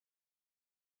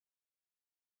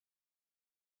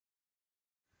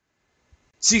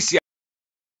CCIEORDIE.COM.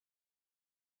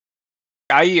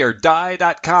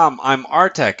 I'm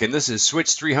Artek, and this is Switch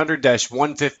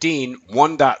 300-115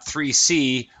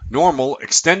 1.3c normal,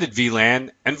 extended VLAN,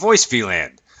 and voice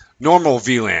VLAN. Normal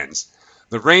VLANs.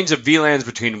 The range of VLANs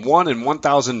between 1 and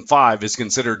 1005 is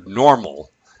considered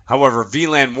normal. However,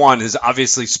 VLAN 1 is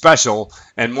obviously special,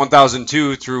 and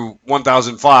 1002 through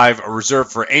 1005 are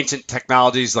reserved for ancient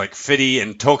technologies like FDDI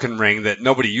and token ring that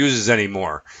nobody uses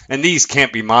anymore, and these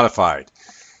can't be modified.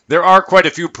 There are quite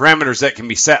a few parameters that can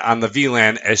be set on the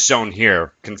VLAN as shown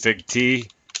here. Config T,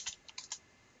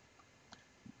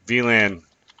 VLAN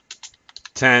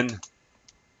 10.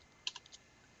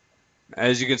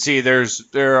 As you can see,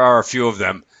 there are a few of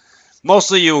them.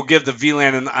 Mostly you will give the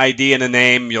VLAN an ID and a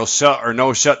name. You'll shut or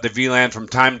no shut the VLAN from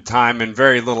time to time and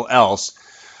very little else.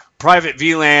 Private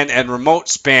VLAN and remote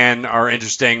span are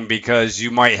interesting because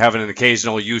you might have an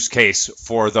occasional use case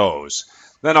for those.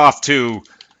 Then off to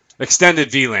extended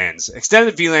VLANs.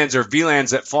 Extended VLANs are VLANs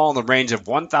that fall in the range of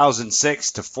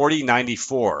 1006 to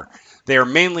 4094. They are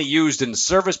mainly used in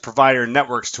service provider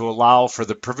networks to allow for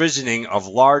the provisioning of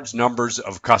large numbers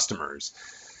of customers.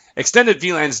 Extended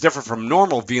VLANs differ from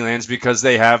normal VLANs because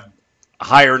they have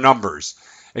higher numbers.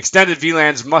 Extended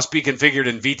VLANs must be configured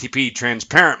in VTP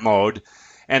transparent mode,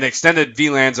 and extended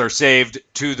VLANs are saved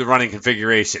to the running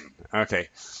configuration. Okay.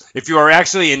 If you are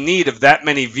actually in need of that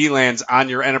many VLANs on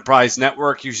your enterprise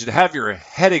network, you should have your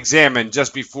head examined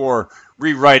just before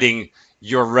rewriting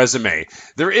your resume.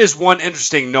 There is one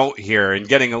interesting note here, and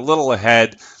getting a little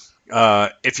ahead.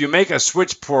 If you make a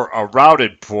switch port a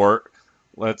routed port,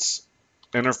 let's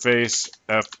interface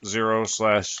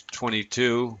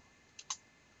F0/22,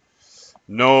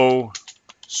 no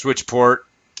switch port,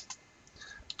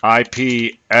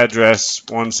 IP address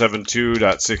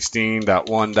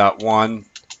 172.16.1.1,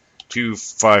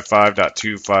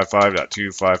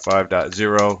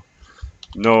 255.255.255.0,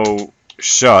 no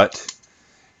shut,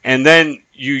 and then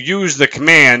you use the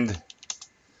command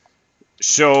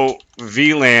show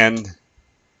VLAN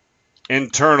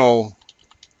internal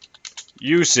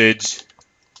usage,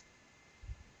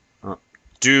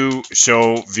 do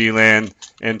show VLAN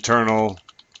internal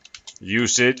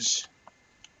usage.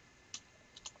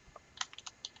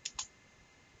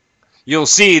 You'll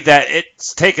see that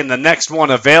it's taken the next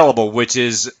one available, which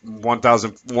is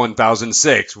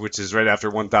 1006, which is right after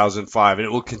 1005, and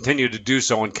it will continue to do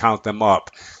so and count them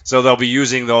up. So they'll be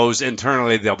using those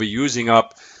internally. They'll be using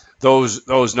up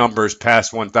those numbers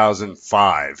past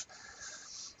 1005.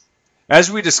 As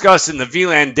we discussed in the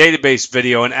VLAN database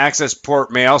video, an access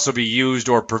port may also be used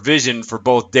or provisioned for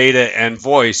both data and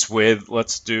voice with,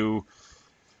 let's do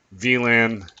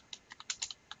VLAN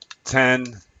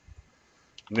 10,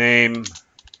 name,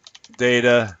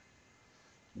 data,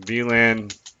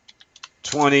 VLAN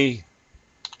 20,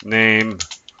 name,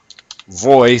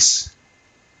 voice.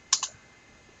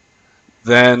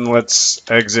 Then let's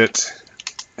exit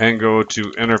and go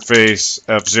to interface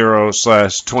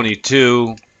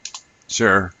F0/22.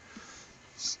 Sure.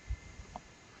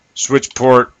 Switch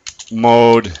port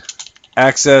mode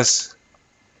access.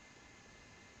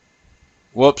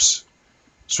 Whoops.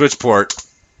 Switch port.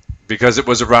 Because it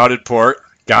was a routed port.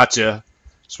 Gotcha.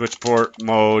 Switch port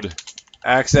mode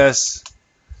access.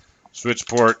 Switch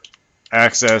port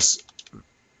access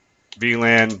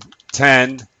VLAN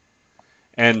 10.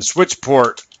 And switch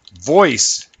port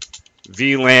voice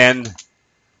VLAN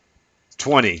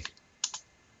 20.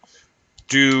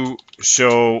 Do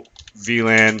show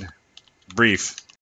VLAN brief.